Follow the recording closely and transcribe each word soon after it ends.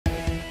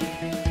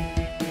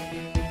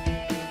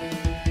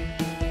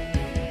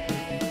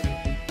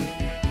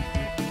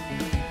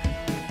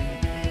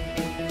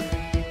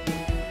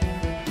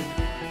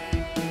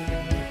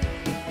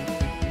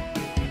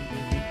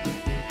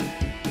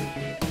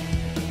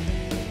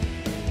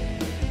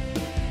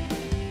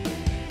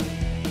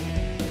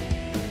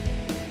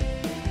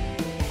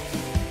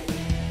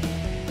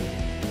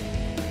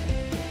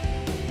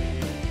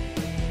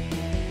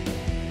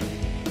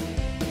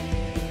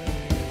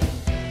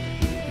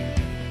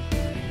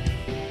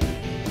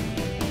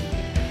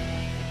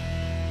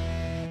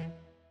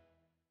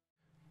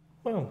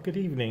Well, good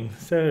evening.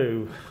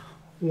 So,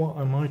 what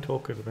am I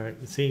talking about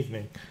this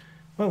evening?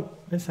 Well,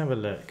 let's have a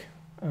look.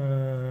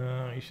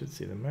 You should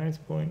see the mouse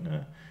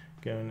pointer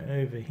going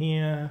over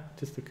here,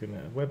 just looking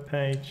at a web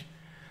page.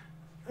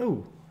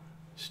 Oh,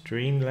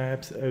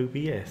 Streamlabs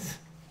OBS.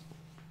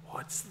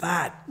 What's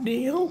that,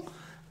 Neil?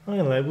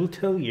 Well, I will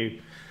tell you.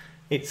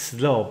 It's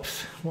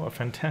SLOBS. What a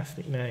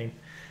fantastic name.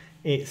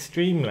 It's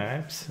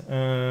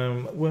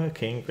Streamlabs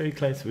working very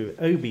closely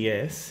with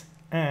OBS,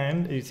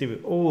 and as you see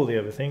with all the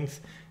other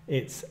things,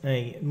 it's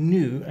a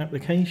new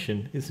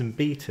application. It's in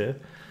beta,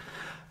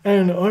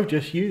 and I've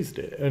just used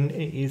it, and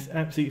it is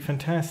absolutely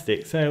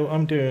fantastic. So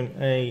I'm doing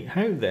a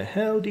how the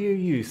hell do you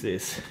use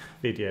this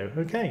video.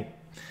 Okay,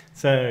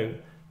 so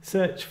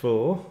search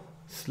for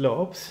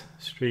SLOBS,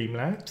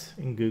 Streamlabs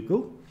in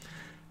Google,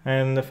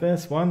 and the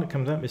first one that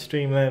comes up is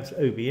Streamlabs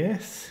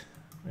OBS.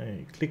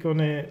 You click on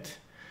it,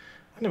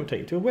 and it will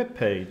take you to a web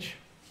page.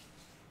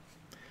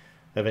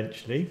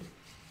 Eventually,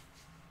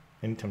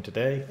 anytime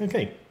today.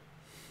 Okay,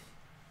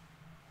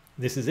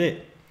 this is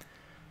it.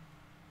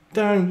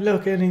 Don't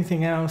look at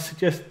anything else,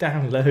 just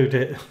download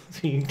it.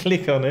 So you can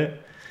click on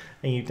it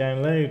and you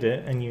download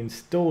it and you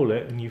install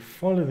it and you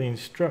follow the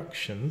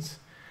instructions,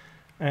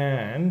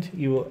 and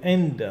you will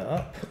end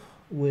up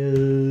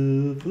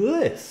with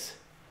this.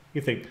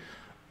 You think,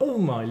 oh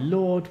my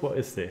lord, what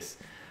is this?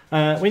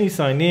 When you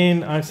sign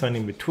in, I've signed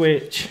in with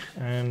Twitch,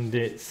 and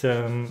it's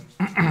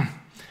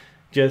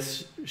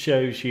just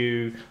shows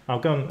you,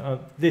 I've gone,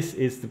 this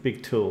is the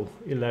big tool.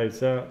 It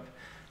loads up.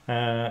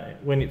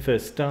 When it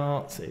first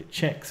starts, it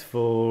checks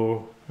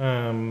for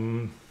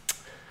updates,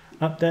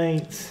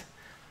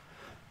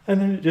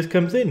 and then it just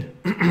comes in.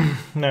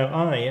 Now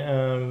I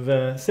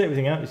have set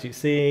everything up, as you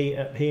see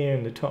up here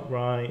in the top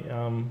right.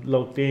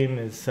 Logged in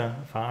as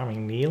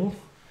Farming Neil.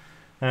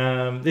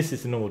 This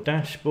is the normal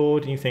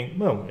dashboard, and you think,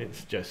 well,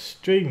 it's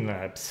just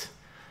Streamlabs.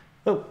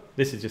 Oh,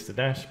 this is just a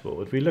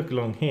dashboard. We look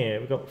along here,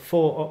 we've got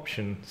 4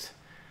 options.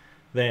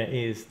 There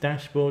is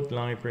dashboard,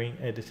 library,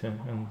 editor,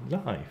 and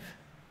live.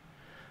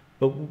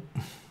 But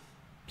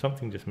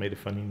something just made a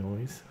funny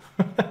noise.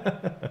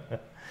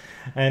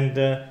 And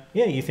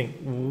yeah, you think,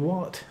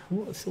 what's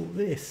all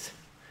this?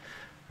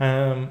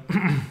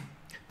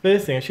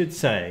 First thing I should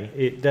say,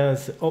 it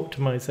does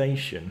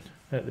optimization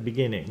at the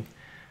beginning,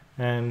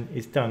 and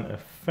it's done a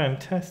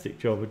fantastic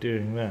job of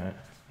doing that.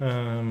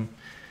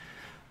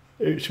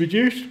 It's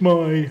reduced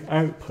my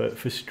output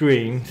for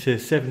stream to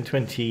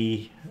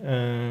 720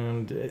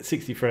 and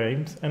 60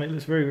 frames, and it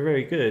looks very,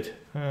 very good.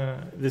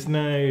 There's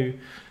no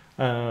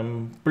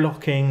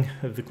blocking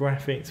of the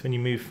graphics when you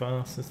move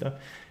fast and stuff.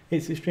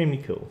 It's extremely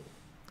cool.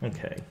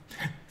 Okay,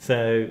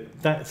 so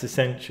that's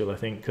essential, I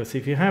think, because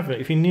if you're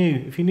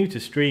new to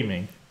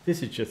streaming,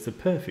 this is just the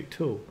perfect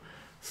tool.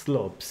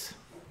 SLOBS,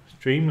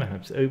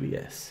 Streamlabs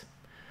OBS.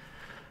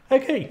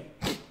 Okay,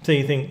 so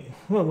you think,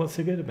 well, what's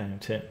so good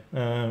about it?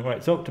 Right,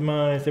 it's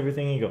optimized,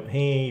 everything you got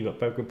here. You got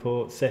bug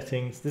reports,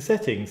 settings. The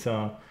settings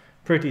are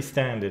pretty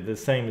standard, the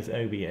same as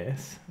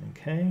OBS.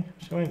 Okay,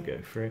 which I won't go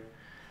through.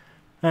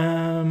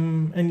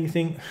 And you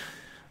think,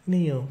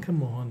 Neil,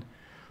 come on,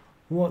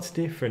 what's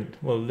different?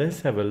 Well,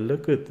 let's have a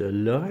look at the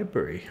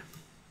library.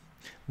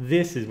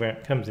 This is where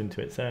it comes into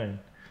its own.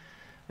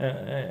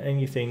 And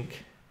you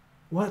think,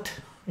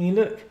 what? And you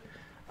look,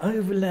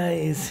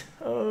 overlays.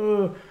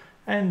 Oh,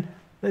 and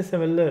let's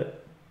have a look.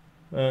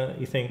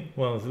 You think,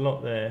 well, there's a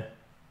lot there.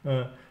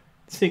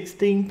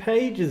 16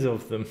 pages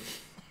of them.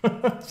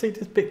 So you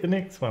just pick the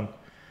next one.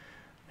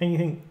 And you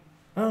think,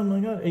 oh my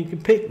God, and you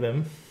can pick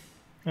them.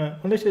 Well,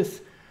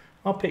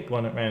 I'll pick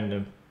one at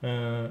random.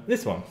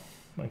 This one.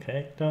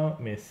 Okay,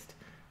 dark mist.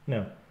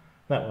 No,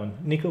 that one.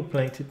 Nickel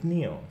plated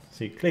neon.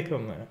 So you click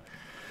on that.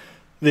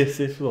 This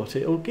is what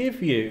it will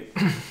give you.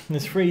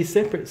 There's 3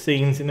 separate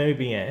scenes in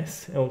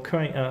OBS. It will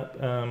create up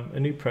a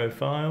new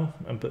profile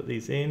and put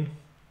these in.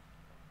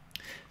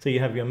 So you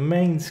have your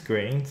main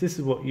screen. This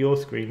is what your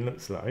screen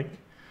looks like.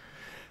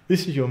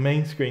 This is your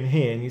main screen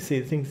here, and you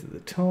see the things at the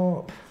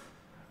top.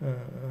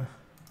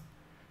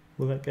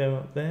 Will that go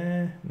up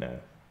there? No.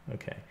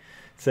 Okay.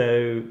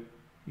 So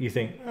you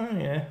think, oh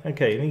yeah,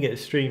 okay, then you get a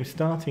stream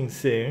starting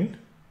soon.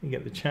 You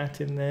get the chat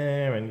in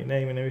there and your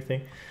name and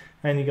everything.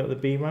 And you got the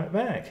be right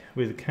back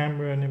with the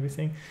camera and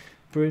everything.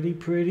 Pretty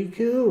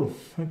cool.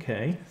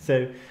 Okay,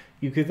 so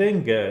you could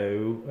then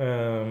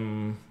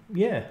go,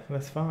 yeah,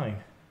 that's fine.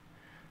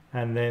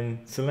 And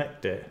then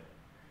select it.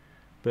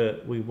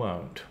 But we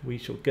won't. We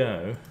shall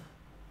go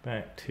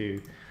back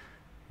to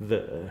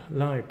the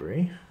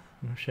library.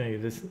 I'll show you,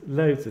 there's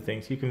loads of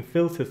things. You can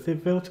filter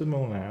them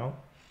all out.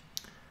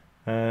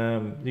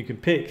 You can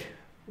pick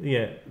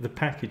the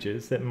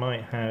packages that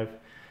might have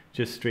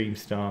just stream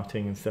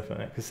starting and stuff like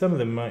that, because some of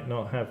them might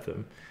not have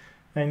them,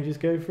 and just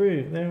go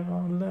through. There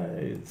are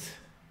loads.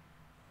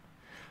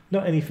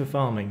 Not any for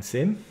farming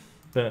sim,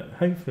 but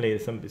hopefully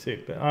there's something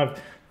soon. But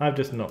I've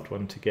just knocked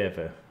one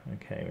together,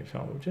 okay, which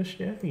I will just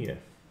show you.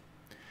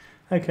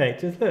 Okay,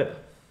 just look,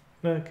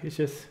 it's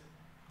just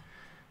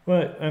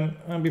work, and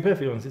I'll be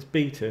perfectly honest, it's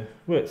beta,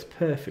 works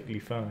perfectly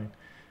fine.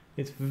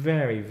 It's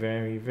very,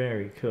 very,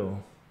 very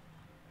cool.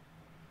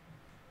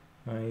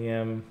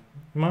 I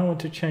might want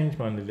to change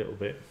mine a little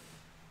bit.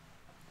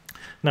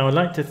 Now I'd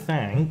like to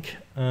thank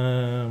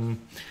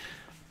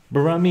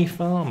Brummy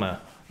Farmer.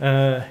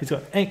 He's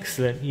got an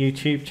excellent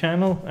YouTube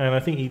channel, and I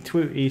think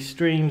he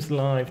streams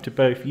live to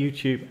both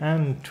YouTube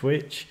and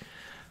Twitch.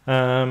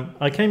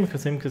 I came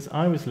across him because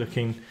I was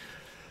looking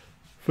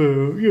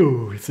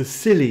for, it's a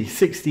silly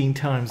 16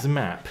 times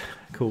map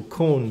called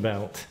Corn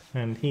Belt,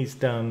 and he's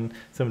done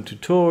some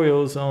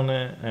tutorials on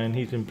it, and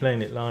he's been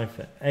playing it live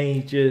for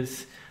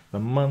ages, for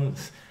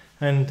months,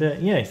 and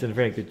yeah, he's done a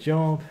very good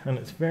job, and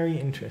it's very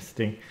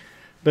interesting.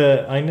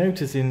 But I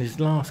noticed in his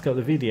last couple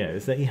of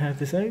videos that he had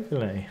this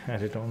overlay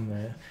added on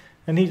there,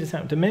 and he just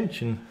happened to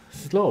mention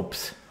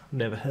Slobs. I've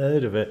never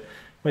heard of it.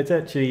 But it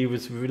actually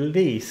was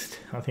released,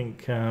 I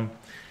think the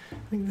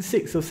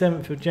 6th or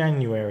 7th of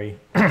January.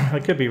 I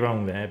could be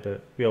wrong there,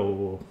 but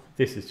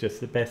this is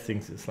just the best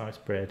thing since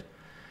sliced bread.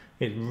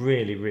 It's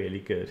really, really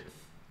good.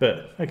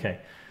 But okay,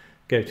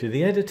 go to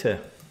the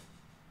editor.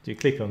 Do you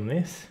click on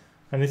this?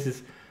 And this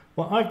is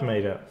what I've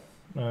made up.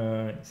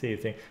 See the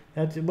thing.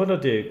 What I'll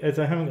do, as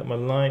I haven't got my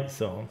lights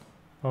on,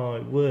 I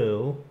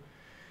will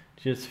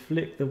just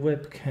flick the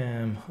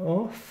webcam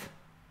off.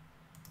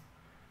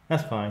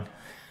 That's fine.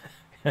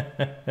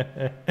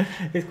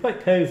 It's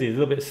quite cozy. There's a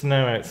little bit of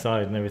snow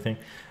outside and everything,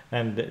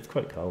 and it's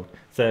we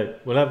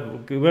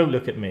won't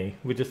look at me.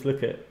 We'll just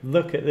look at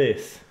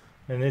this,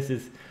 and this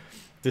is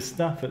the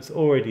stuff that's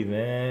already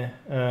there.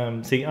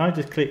 See, I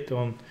just clicked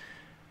on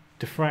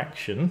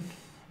diffraction,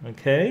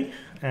 okay,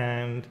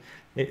 and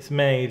it's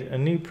made a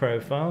new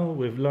profile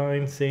with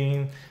line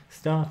scene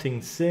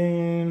starting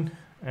soon,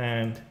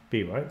 and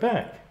be right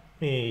back.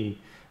 Right,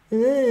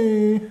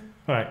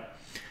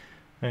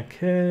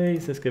 okay,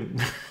 so let's go.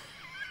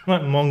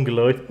 Like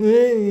mongoloid.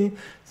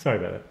 Sorry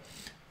about that.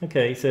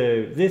 Okay,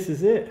 so this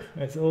is it.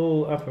 It's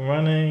all up and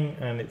running,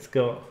 and it's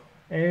got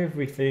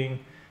everything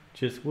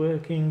just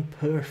working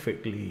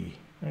perfectly.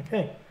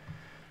 Okay.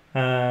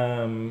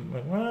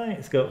 Right,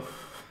 it's got,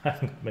 I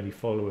haven't got many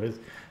followers,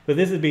 but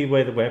this would be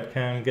where the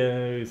webcam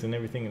goes and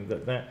everything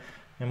like that.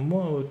 And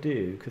what I'll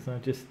do, because I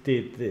just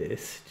did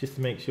this, just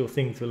to make sure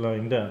things are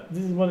lined up,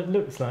 this is what it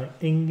looks like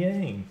in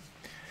game.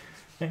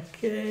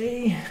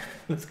 Okay,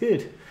 that's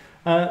good.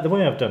 The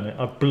way I've done it,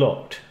 I've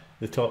blocked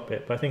the top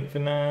bit, but I think for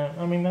now,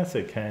 I mean, that's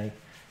okay.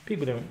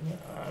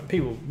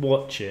 People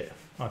watch it,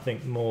 I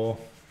think, more.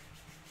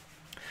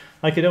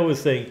 I could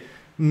always say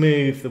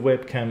move the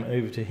webcam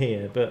over to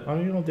here, but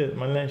I'll do it at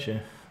my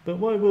leisure. But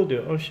what I will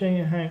do, I'll show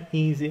you how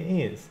easy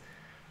it is.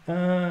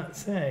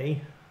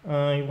 Say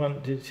I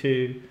wanted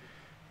to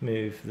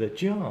move the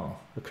jar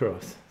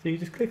across, so you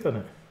just click on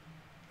it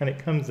and it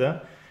comes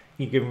up.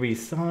 You can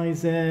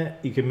resize it,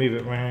 you can move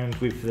it around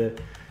with the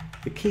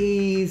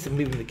keys, and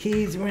moving the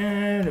keys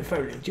around and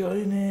thoroughly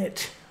enjoying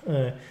it.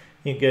 You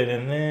can go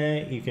down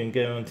there, you can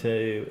go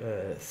onto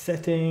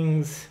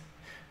settings,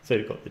 so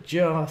you've got the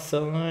jar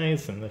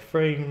size and the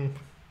frames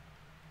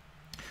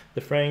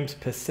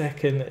per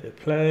second that it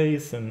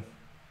plays and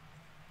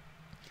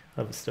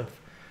other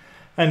stuff,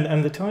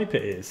 and the type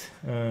it is.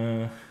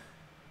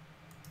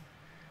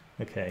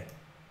 Okay,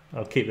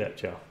 I'll keep that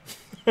jar.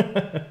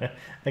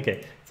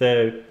 Okay,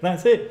 so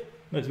that's it.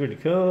 That's really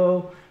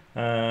cool.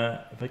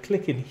 If I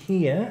click in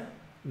here,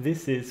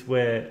 this is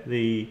where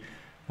the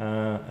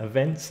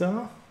events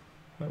are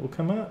that will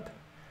come up.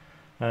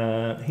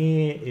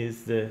 Here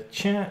is the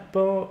chat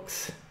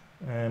box,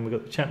 and we've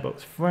got the chat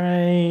box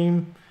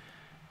frame.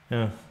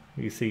 You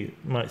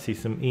might see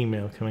some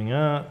email coming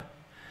up.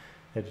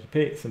 Editor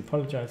pics,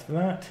 apologise for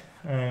that.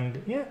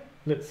 And yeah,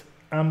 looks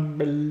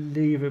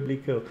unbelievably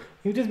cool.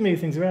 You just move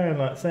things around,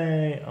 like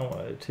say I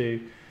wanted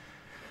to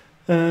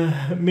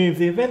move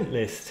the event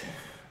list.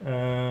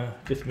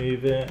 Just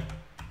move it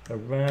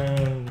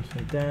around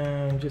and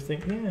down. Just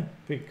think, yeah,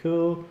 pretty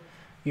cool.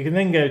 You can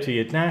then go to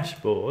your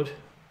dashboard.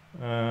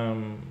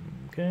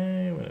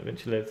 Okay, when it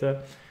eventually loads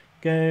up,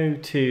 go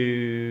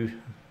to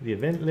the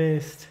event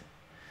list,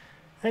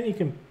 and you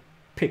can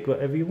pick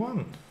whatever you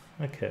want.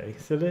 Okay,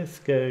 so let's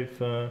go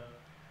for.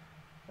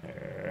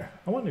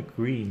 I want a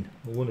green.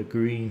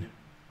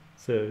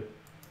 So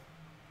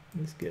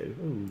let's go.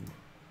 Oh,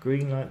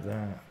 green like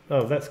that.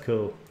 Oh, that's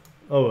cool.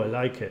 Oh, I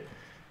like it.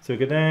 So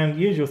go down,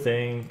 usual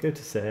thing, go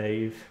to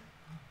save,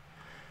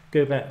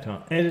 go back to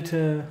our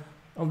editor.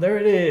 Oh, there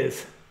it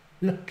is.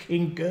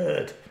 Looking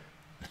good.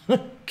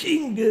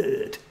 Looking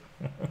good.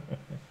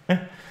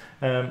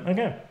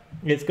 Okay,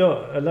 it's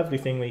got a lovely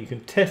thing where you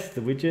can test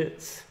the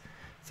widgets.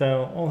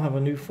 So I'll have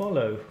a new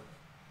follow.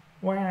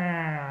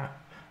 Wow.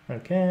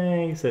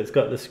 Okay, so it's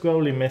got the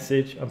scrolling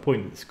message. I'm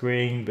pointing at the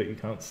screen, but you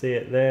can't see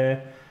it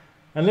there.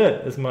 And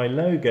look, there's my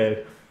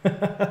logo.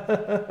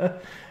 Because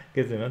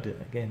I'll do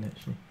that again,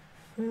 actually.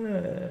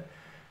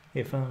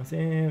 If I'm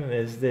in,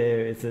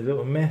 it's a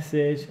little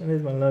message, and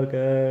there's my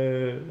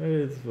logo.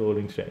 It's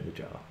falling straight in the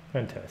jar.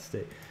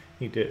 Fantastic.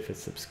 You do it for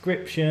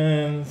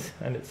subscriptions,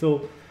 and it's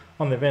all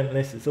on the event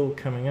list. It's all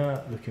coming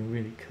up, looking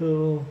really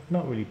cool.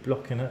 Not really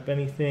blocking up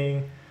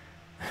anything.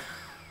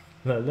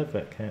 I love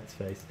that cat's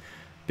face.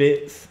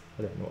 Bits.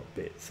 I don't know what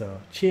bits are.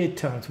 Cheered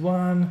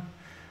 ×1.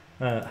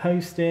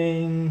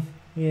 Hosting,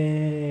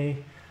 yay.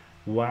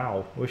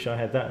 Wow, wish I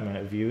had that amount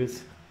of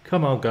viewers.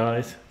 Come on,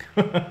 guys.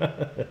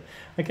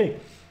 Okay,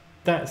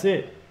 that's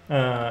it. You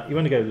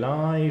want to go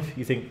live,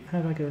 you think,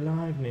 how do I go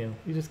live, Neil?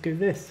 You just go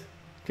this,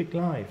 click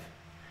live.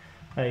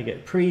 You get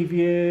a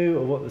preview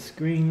of what the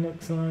screen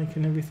looks like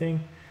and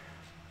everything.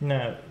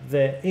 Now,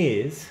 there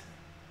is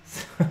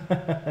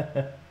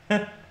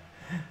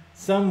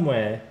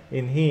somewhere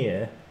in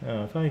here,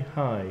 if I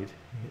hide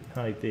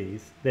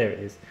these, there it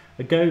is,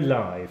 a go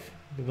live,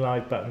 the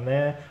live button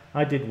there.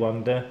 I did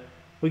wonder,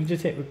 we can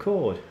just hit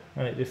record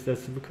and it just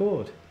does the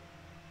record.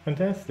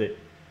 Fantastic.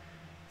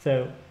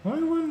 So I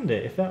wonder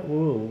if that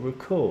will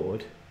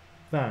record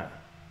that.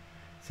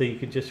 So you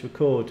could just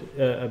record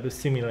a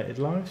simulated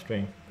live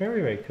stream.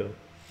 Very, very cool.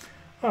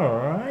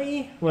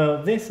 Alright,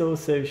 well this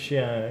also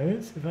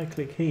shows, if I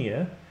click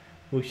here,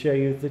 we'll show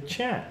you the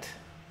chat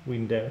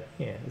window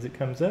here as it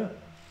comes up.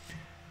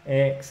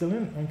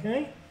 Excellent,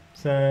 okay.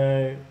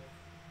 So,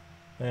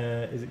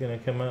 is it going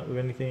to come up with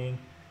anything?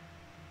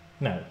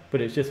 No, but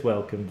it's just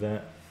welcomed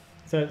that.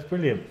 So it's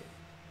brilliant.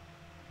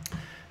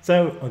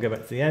 So I'll go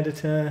back to the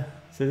editor.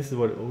 So this is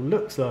what it all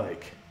looks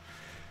like.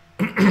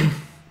 It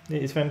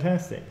is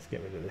fantastic. Let's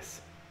get rid of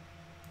this.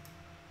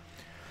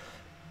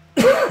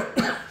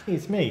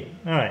 It's me.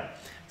 All right.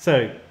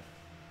 So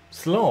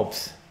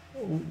slobs.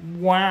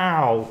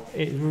 Wow.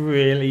 It's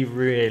really,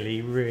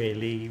 really,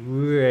 really,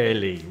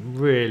 really,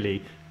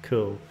 really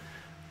cool.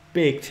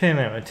 Big 10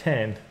 out of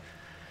 10.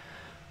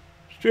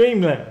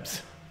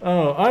 Streamlabs.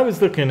 Oh, I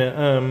was looking at,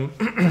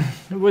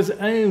 it was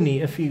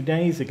only a few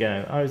days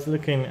ago, I was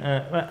looking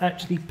at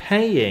actually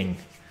paying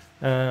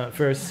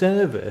for a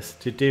service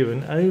to do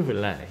an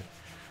overlay.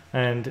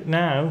 And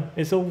now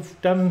it's all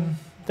done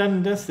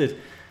and dusted.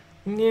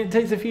 Yeah, it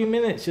takes a few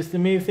minutes just to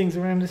move things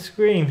around the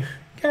screen.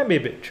 It can be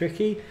a bit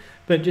tricky,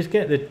 but just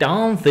get the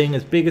darn thing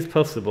as big as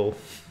possible.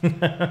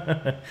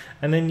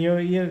 And then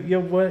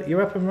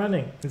you're up and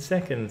running in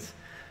seconds.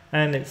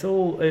 And it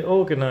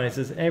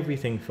organizes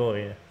everything for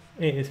you.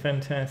 It is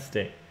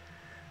fantastic.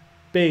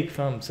 Big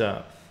thumbs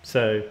up.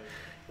 So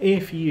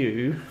if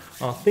you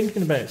are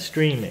thinking about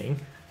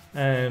streaming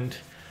and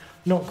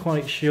not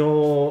quite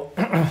sure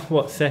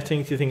what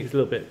settings, you think it's a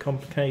little bit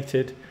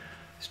complicated,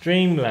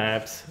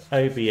 Streamlabs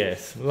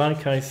OBS,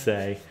 like I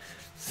say,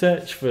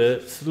 search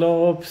for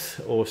Slobs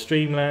or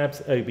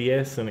Streamlabs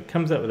OBS and it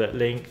comes up with that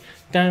link.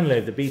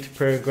 Download the beta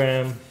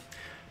program.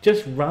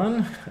 Just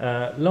run,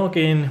 log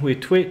in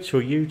with Twitch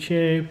or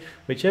YouTube,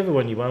 whichever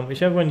one you want,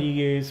 whichever one you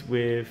use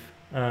with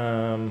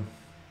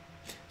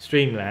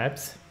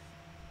Streamlabs.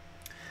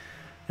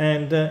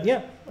 And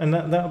yeah, and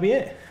that'll be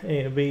it.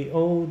 It'll be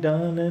all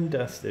done and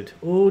dusted.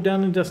 All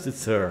done and dusted,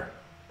 sir.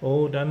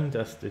 All done and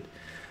dusted.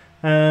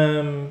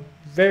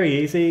 Very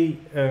easy.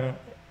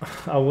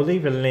 I will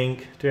leave a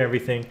link to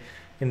everything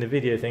in the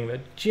video thing,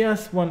 but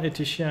just wanted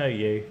to show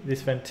you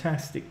this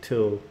fantastic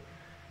tool.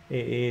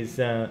 It is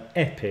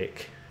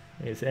epic.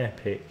 It's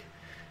epic.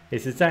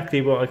 It's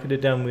exactly what I could have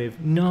done with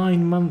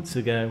 9 months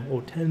ago,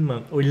 or 10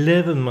 months, or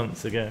 11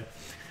 months ago.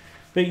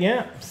 But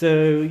yeah,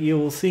 so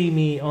you'll see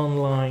me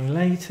online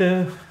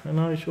later, and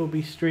I shall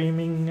be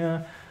streaming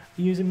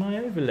using my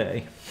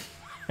overlay.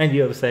 And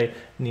you'll say,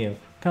 Neil,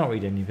 can't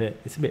read any of it.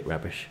 It's a bit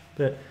rubbish,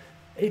 but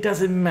it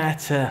doesn't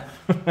matter.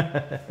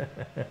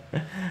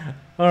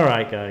 All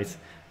right, guys.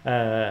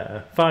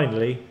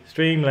 Finally,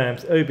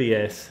 Streamlabs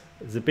OBS.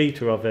 There's a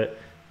beta of it.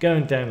 Go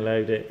and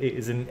download it. It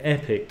is an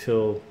epic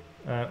tool.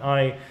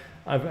 I've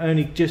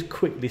only just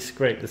quickly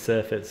scraped the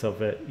surface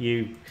of it.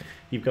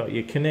 You've got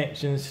your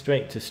connections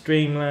straight to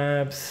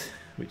Streamlabs,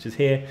 which is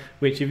here,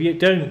 which if you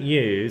don't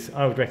use,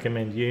 I would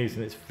recommend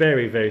using. It's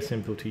very, very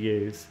simple to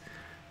use.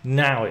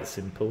 Now it's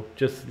simple.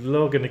 Just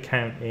log an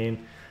account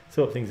in,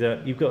 sort things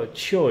out. You've got a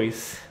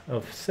choice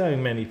of so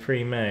many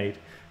pre-made,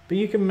 but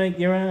you can make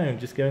your own.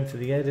 Just go into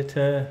the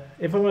editor.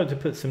 If I wanted to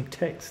put some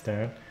text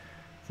down,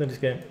 so I'm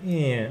just going,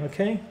 yeah,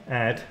 okay,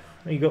 add.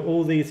 And you've got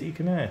all these that you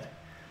can add.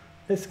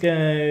 Let's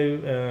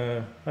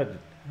go, let's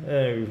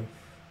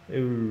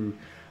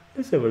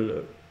have a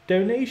look.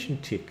 Donation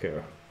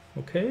ticker,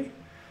 okay.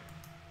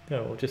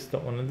 So we'll just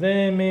stop one of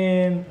them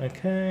in,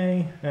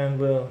 okay, and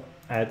we'll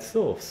add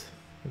source,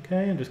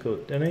 okay, and just call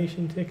it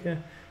donation ticker,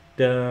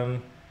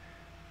 done,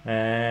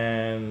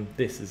 and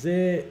this is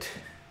it,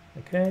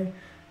 okay,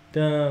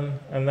 done,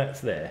 and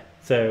that's there.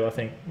 So I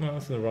think, well,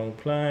 that's in the wrong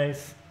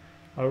place.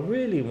 I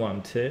really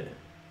want it,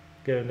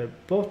 go in the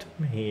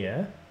bottom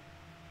here,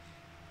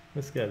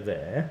 let's go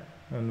there,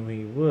 and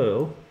we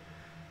will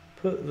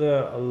put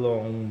that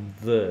along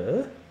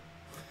there,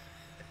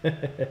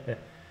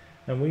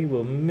 and we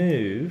will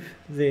move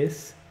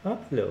this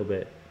up a little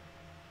bit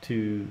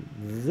to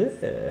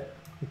there,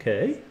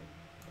 okay,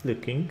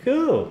 looking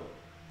cool.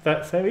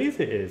 That's how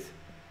easy it is.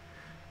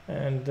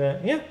 And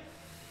yeah,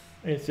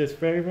 it's just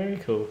very, very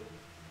cool.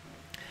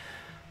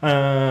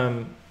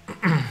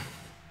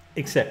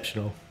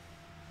 Exceptional.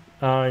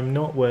 I'm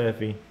not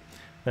worthy.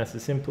 That's the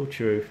simple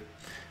truth.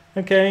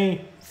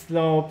 Okay,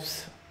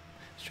 Slobs,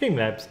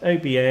 Streamlabs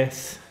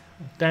OBS,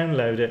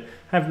 download it,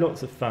 have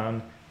lots of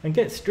fun, and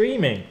get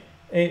streaming.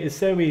 It is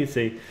so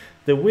easy.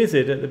 The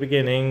wizard at the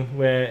beginning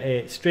where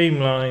it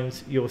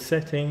streamlines your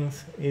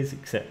settings is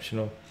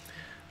exceptional.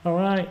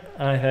 Alright,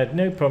 I had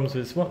no problems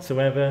with this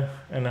whatsoever,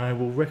 and I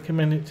will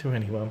recommend it to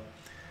anyone.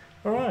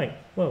 Alright,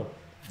 well,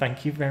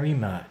 thank you very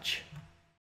much.